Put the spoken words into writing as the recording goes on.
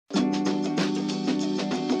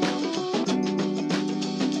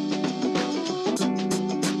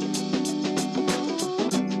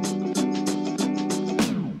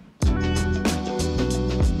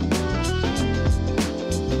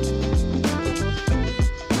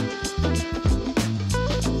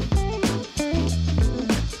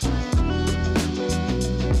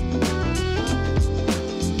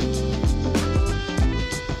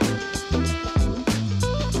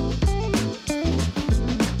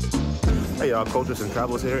Hey y'all, Coaches and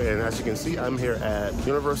Travelers here, and as you can see, I'm here at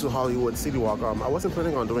Universal Hollywood Citywalk. I wasn't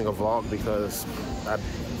planning on doing a vlog because I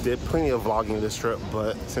did plenty of vlogging this trip,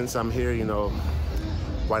 but since I'm here, you know,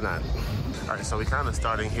 why not? All right, so we're kind of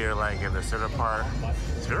starting here like in the center part.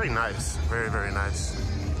 It's very nice, very, very nice.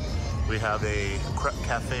 We have a crepe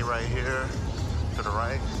cafe right here to the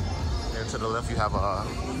right, and to the left you have a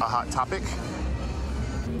Hot Topic.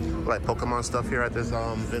 Like Pokemon stuff here at this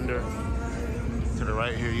vendor. To the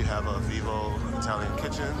right here, you have a Vivo Italian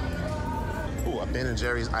Kitchen. Ooh, a Ben &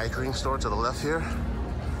 Jerry's ice cream store to the left here.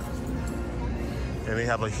 And they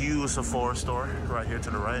have a huge Sephora store right here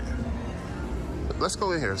to the right. Let's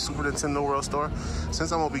go in here, Super Nintendo World store.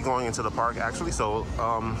 Since I'm gonna be going into the park actually, so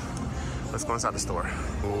let's go inside the store.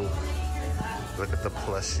 Ooh, look at the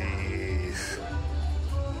plushies.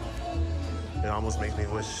 It almost makes me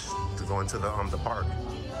wish to go into the park.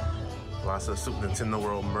 Lots of Super Nintendo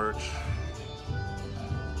World merch.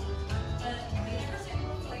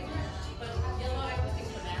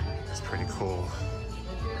 Pretty cool.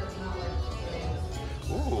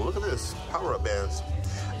 Ooh, look at this, power-up bands.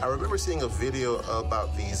 I remember seeing a video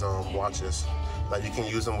about these watches, like you can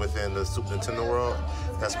use them within the Super Nintendo World.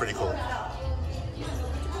 That's pretty cool.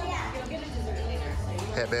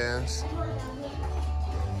 Headbands.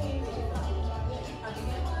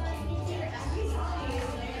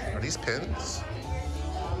 Are these pins?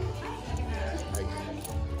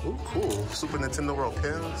 Ooh, cool, Super Nintendo World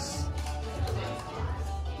pins.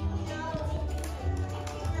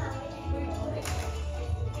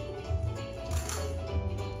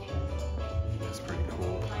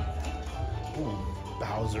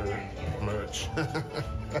 Bowser merch.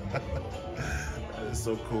 That is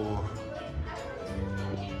so cool.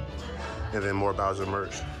 And then more Bowser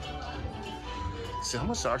merch. See how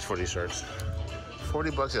much I charge for these shirts?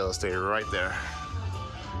 40 bucks, yeah, it'll stay right there.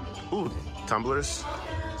 Ooh, tumblers.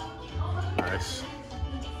 Nice.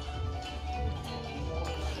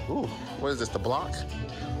 Ooh, what is this, the block?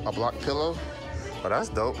 A block pillow? Oh, that's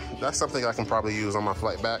dope. That's something I can probably use on my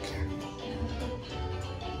flight back.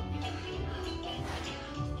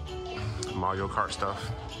 Mario Kart stuff.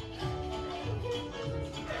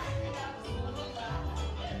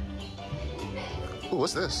 Ooh,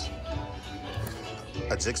 what's this?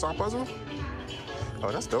 A jigsaw puzzle?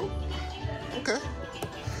 Oh, that's dope. Okay.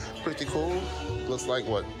 Pretty cool. Looks like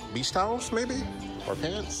what? Beach towels, maybe? Or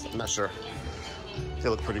pants? I'm not sure. They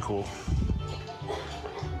look pretty cool.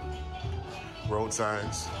 Road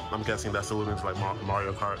signs. I'm guessing that's alluding to like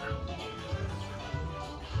Mario Kart.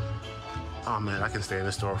 Oh man, I can stay in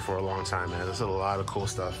this store for a long time, man. There's a lot of cool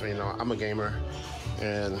stuff. You know, I'm a gamer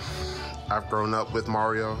and I've grown up with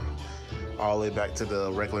Mario all the way back to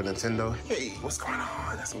the regular Nintendo. Hey, what's going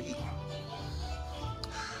on? That's me.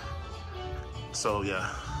 So yeah,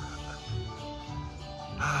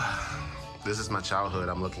 this is my childhood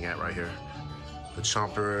I'm looking at right here. The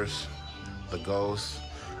chompers, the ghosts.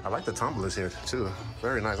 I like the tumblers here too.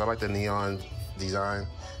 Very nice. I like the neon design.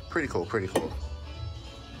 Pretty cool, pretty cool.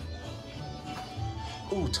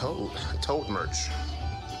 Ooh, Toad merch.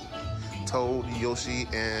 Toad, Yoshi,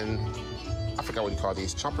 and I forgot what you call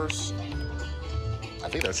these, chompers? I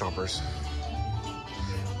think they're chompers.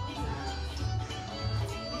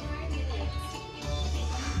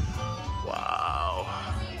 Wow.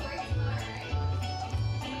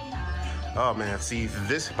 Oh man, see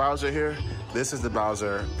this Bowser here? This is the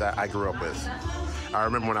Bowser that I grew up with. I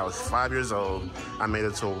remember when I was 5 years old, I made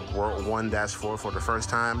it to World 1-4 for the first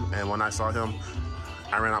time, and when I saw him,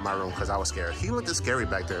 I ran out my room because I was scared. He looked scary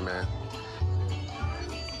back there, man.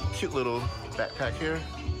 Cute little backpack here.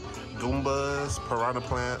 Goombas, piranha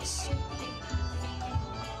plants.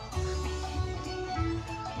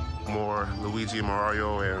 More Luigi,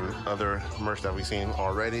 Mario, and other merch that we've seen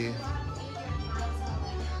already.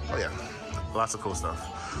 Oh yeah, lots of cool stuff.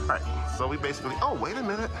 All right, so we basically, oh, wait a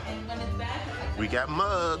minute. We got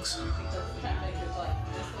mugs.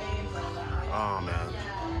 Oh man.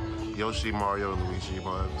 Yoshi, Mario, Luigi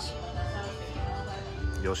mugs.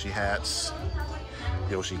 Yoshi hats.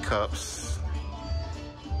 Yoshi cups.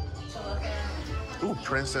 Ooh,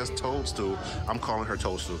 Princess Toadstool. I'm calling her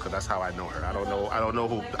Toadstool because that's how I know her. I don't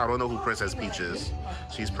know who Princess Peach is.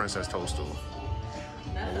 She's Princess Toadstool.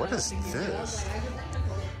 What is this?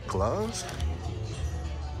 Gloves?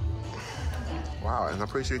 Wow, and I'm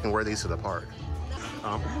pretty sure you can wear these to the park.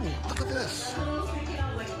 Ooh, look at this.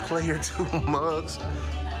 Player 2 mugs.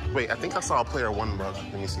 Wait, I think I saw a Player 1 mug.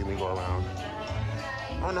 Let me see me go around.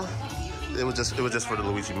 Oh no, it was just for the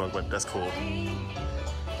Luigi mug, but that's cool.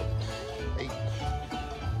 Hey.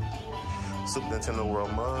 Super Nintendo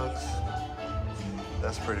World mugs.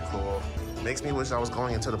 That's pretty cool. Makes me wish I was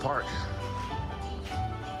going into the park.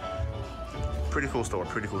 Pretty cool store,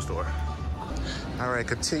 pretty cool store. All right,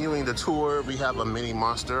 continuing the tour, we have a mini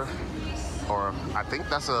Monster, or I think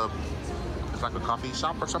it's like a coffee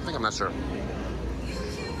shop or something, I'm not sure.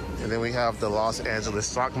 And then we have the Los Angeles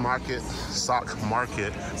Sock Market.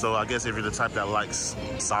 So I guess if you're the type that likes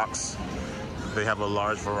socks, they have a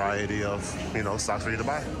large variety of, you know, socks for you to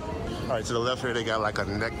buy. All right, to the left here, they got like a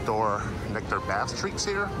Nectar bath treats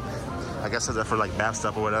here. I guess they're for like bath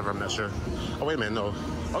stuff or whatever, I'm not sure. Oh, wait a minute, no.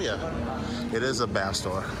 Oh yeah, it is a bath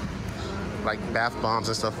store. Like bath bombs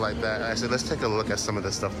and stuff like that. Actually, let's take a look at some of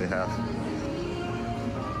the stuff they have.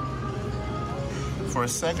 For a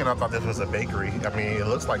second, I thought this was a bakery. I mean, it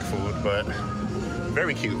looks like food, but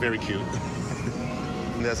very cute, very cute.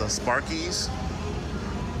 There's a Sparky's.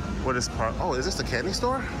 What is Oh, is this a candy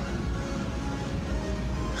store?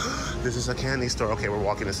 This is a candy store. Okay, we're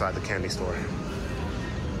walking inside the candy store.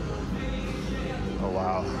 Oh,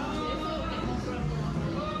 wow.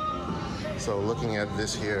 So looking at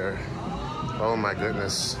this here, oh my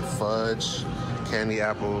goodness. Fudge, candy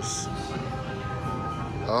apples.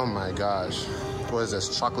 Oh my gosh. What is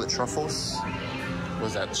this? Chocolate truffles? What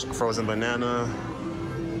is that? Frozen banana?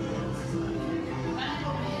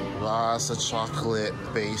 Lots of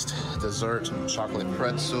chocolate-based dessert. Chocolate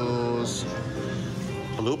pretzels.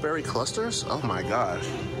 Blueberry clusters? Oh my gosh.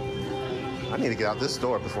 I need to get out this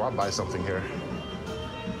store before I buy something here.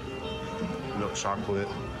 Milk chocolate.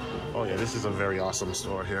 Oh yeah, this is a very awesome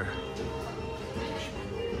store here.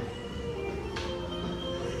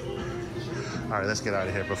 All right, let's get out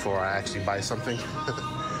of here before I actually buy something.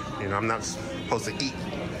 You know, I'm not supposed to eat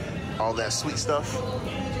all that sweet stuff.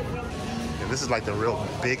 And this is like the real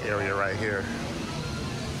big area right here.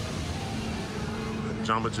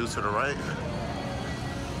 Jamba Juice to the right.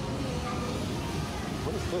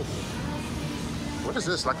 What is this? What is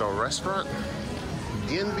this, like a restaurant?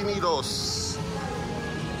 Bienvenidos.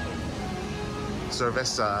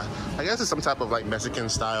 Cerveza. I guess it's some type of like Mexican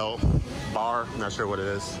style bar. Not sure what it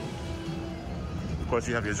is. Of course,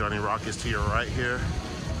 you have your Johnny Rockets to your right here.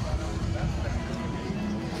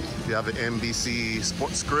 You have the NBC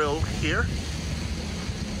Sports Grill here.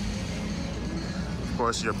 Of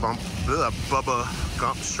course, your Bubba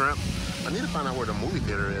Gump Shrimp. I need to find out where the movie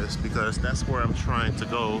theater is because that's where I'm trying to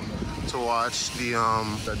go to watch the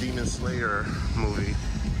Demon Slayer movie.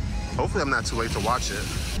 Hopefully, I'm not too late to watch it.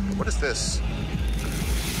 What is this?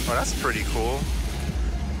 Oh, that's pretty cool.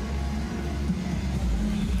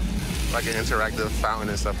 Like an interactive fountain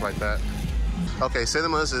and stuff like that. Okay,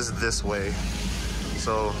 cinemas is this way.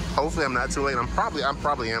 So hopefully I'm not too late. I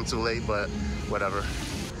probably am too late, but whatever.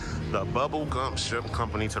 The Bubble Gump Shrimp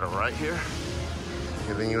Company to the right here.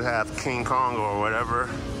 And then you have King Kong or whatever.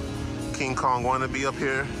 King Kong wannabe up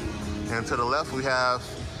here. And to the left we have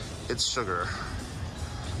It's Sugar.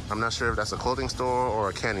 I'm not sure if that's a clothing store or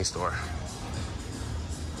a candy store.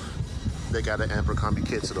 They got an Abercrombie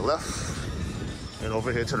kit to the left. And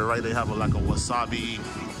over here to the right, they have like a wasabi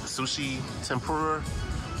sushi tempura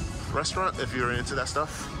restaurant, if you're into that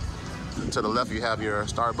stuff. To the left, you have your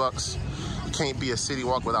Starbucks. You can't be a city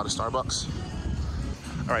walk without a Starbucks.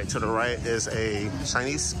 All right, to the right is a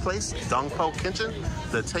Chinese place, Dongpo Kitchen,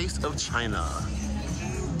 the taste of China.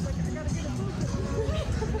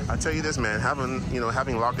 I tell you this, man,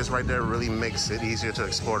 having lockers right there really makes it easier to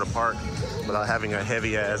explore the park without having a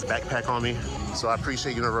heavy ass backpack on me. So I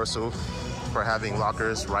appreciate Universal for having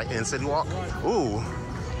lockers right in Citywalk. Ooh,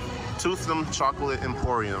 Toothsome Chocolate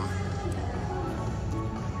Emporium.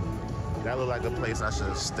 That looked like a place I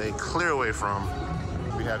should stay clear away from.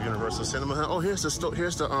 We have Universal Cinema. Oh, here's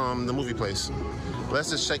the movie place. Let's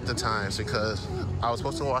just check the times because I was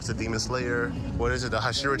supposed to watch the Demon Slayer. What is it? The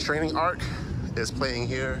Hashira training arc is playing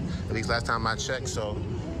here. At least last time I checked. So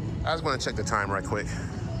I just want to check the time right quick.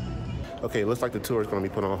 Okay, looks like the tour is going to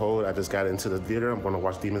be put on hold. I just got into the theater. I'm going to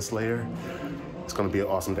watch Demon Slayer. It's going to be an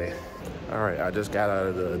awesome day. All right, I just got out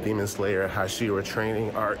of the Demon Slayer Hashira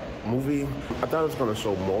training art movie. I thought it was going to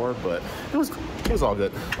show more, but it was all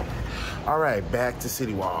good. All right, back to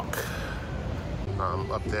Citywalk.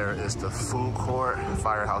 Up there is the food court,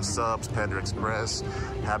 Firehouse Subs, Panda Express,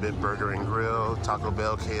 Habit Burger and Grill, Taco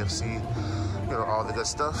Bell, KFC, you know, all the good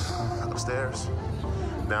stuff upstairs.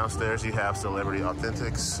 Downstairs, you have Celebrity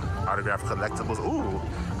Authentics, Autograph Collectibles. Ooh,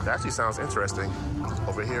 that actually sounds interesting.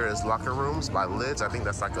 Over here is Locker Rooms by Lids. I think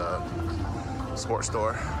that's like a sports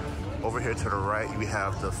store. Over here to the right, we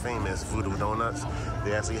have the famous Voodoo Donuts.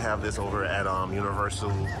 They actually have this over at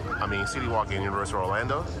Citywalk in Universal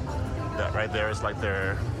Orlando. That right there is like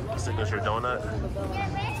their signature donut.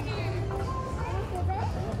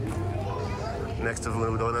 Next to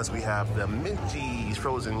Voodoo Donuts, we have the Minchie's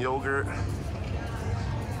frozen yogurt.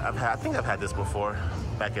 I think I've had this before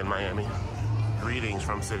back in Miami. Greetings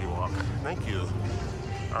from Citywalk. Thank you.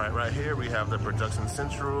 All right, right here we have the Production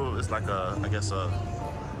Central. It's like I guess a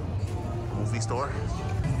movie store.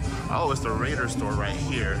 Oh, it's the Raider store right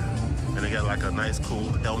here. And they got like a nice cool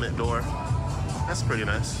helmet door. That's pretty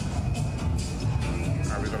nice. All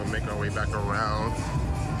right, we're gonna make our way back around.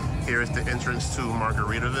 Here is the entrance to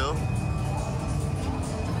Margaritaville.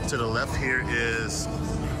 To the left here is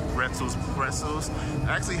Pretzels.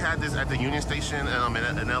 I actually had this at the Union Station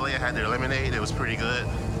in LA. I had their lemonade. It was pretty good.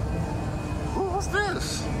 Ooh, what's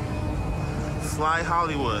this? Fly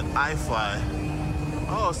Hollywood, iFly.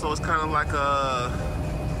 Oh, so it's kind of like a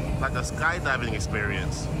skydiving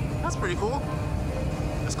experience. That's pretty cool.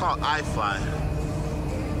 It's called iFly.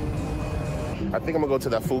 I think I'm gonna go to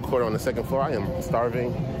that food court on the second floor. I am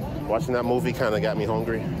starving. Watching that movie kind of got me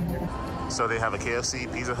hungry. So they have a KFC,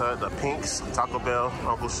 Pizza Hut, the Pinks, Taco Bell,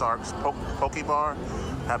 Uncle Shark's Poke Bar,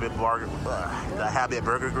 the Habit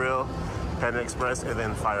Burger Grill, Panda Express, and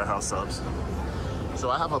then Firehouse Subs. So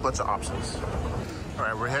I have a bunch of options. All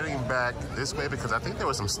right, we're heading back this way because I think there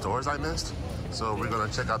were some stores I missed. So we're gonna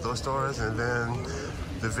check out those stores and then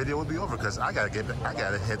the video will be over because I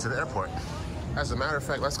gotta head to the airport. As a matter of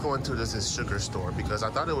fact, let's go into this sugar store because I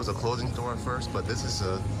thought it was a clothing store at first, but this is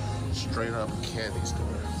a straight up candy store.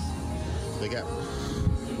 They got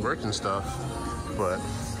merch and stuff, but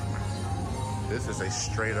this is a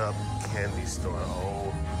straight up candy store.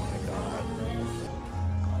 Oh my God.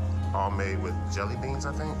 All made with jelly beans,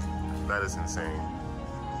 I think. That is insane.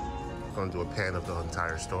 I'm gonna do a pan of the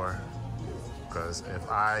entire store because if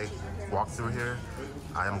I walk through here,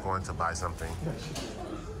 I am going to buy something.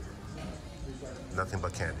 Nothing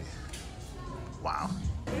but candy. Wow.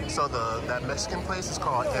 So that Mexican place is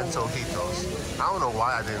called Antojitos. I don't know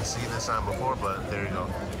why I didn't see this sign before, but there you go.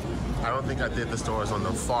 I don't think I did the stores on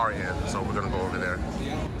the far end, so we're gonna go over there.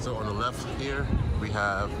 So on the left here, we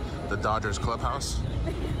have the Dodgers clubhouse.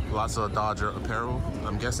 Lots of Dodger apparel,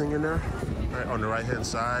 I'm guessing, in there. Right, on the right-hand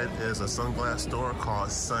side is a sunglass store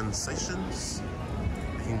called Sensations.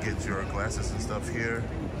 You can get your glasses and stuff here.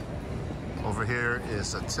 Over here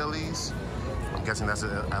is a Tilly's. I'm guessing that's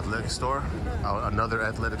an athletic store, another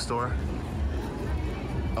athletic store.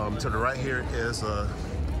 To the right here is a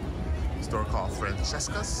store called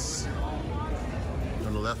Francesca's.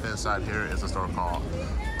 On the left-hand side here is a store called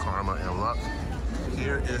Karma and Luck.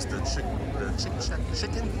 Here is the Chick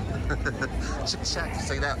Shack,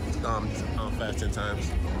 say that fast 10 times.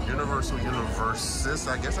 Universal Universes,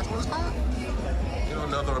 I guess that's what it's called. You know,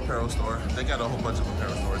 another apparel store. They got a whole bunch of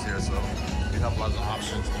apparel stores here, so you have lots of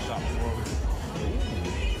options to shop for.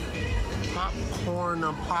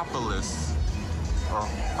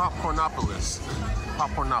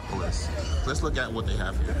 Popcornopolis. Let's look at what they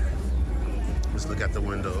have here. Let's look at the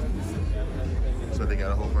window. So they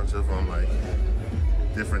got a whole bunch of like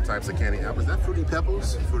different types of candy apples. Is that Fruity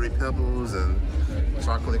Pebbles? Fruity Pebbles and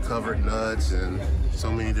chocolate covered nuts and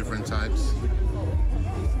so many different types.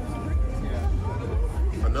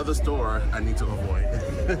 Another store I need to avoid.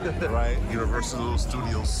 Right? Universal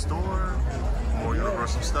Studios store. More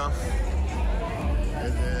Universal stuff.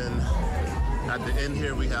 And then at the end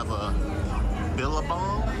here we have a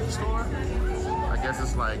Billabong store. I guess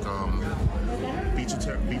it's like beach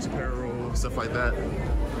apparel, stuff like that.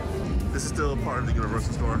 This is still part of the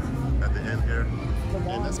Universal store at the end here.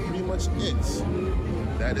 And that's pretty much it.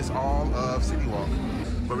 That is all of Citywalk.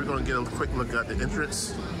 But we're gonna get a quick look at the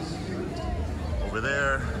entrance. Over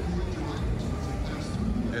there.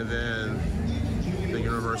 And then the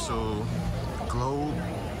Universal Globe,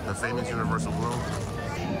 the famous Universal Globe.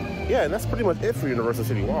 Yeah, and that's pretty much it for Universal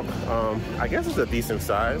City Walk. I guess it's a decent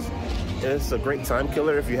size. It's a great time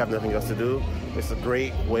killer if you have nothing else to do. It's a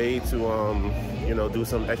great way to, you know, do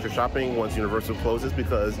some extra shopping once Universal closes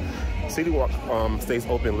because City Walk stays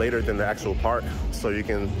open later than the actual park. So you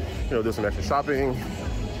can, you know, do some extra shopping,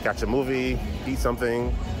 catch a movie, eat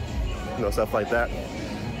something, you know, stuff like that.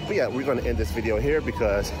 But yeah, we're gonna end this video here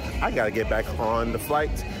because I gotta get back on the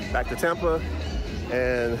flight back to Tampa,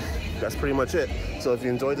 and that's pretty much it. So if you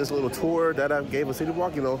enjoyed this little tour that I gave of City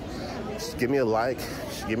Walk, you know, just give me a like,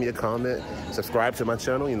 give me a comment, subscribe to my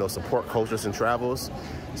channel, you know, support Cultures and Travels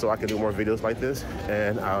so I can do more videos like this,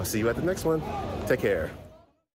 and I'll see you at the next one. Take care.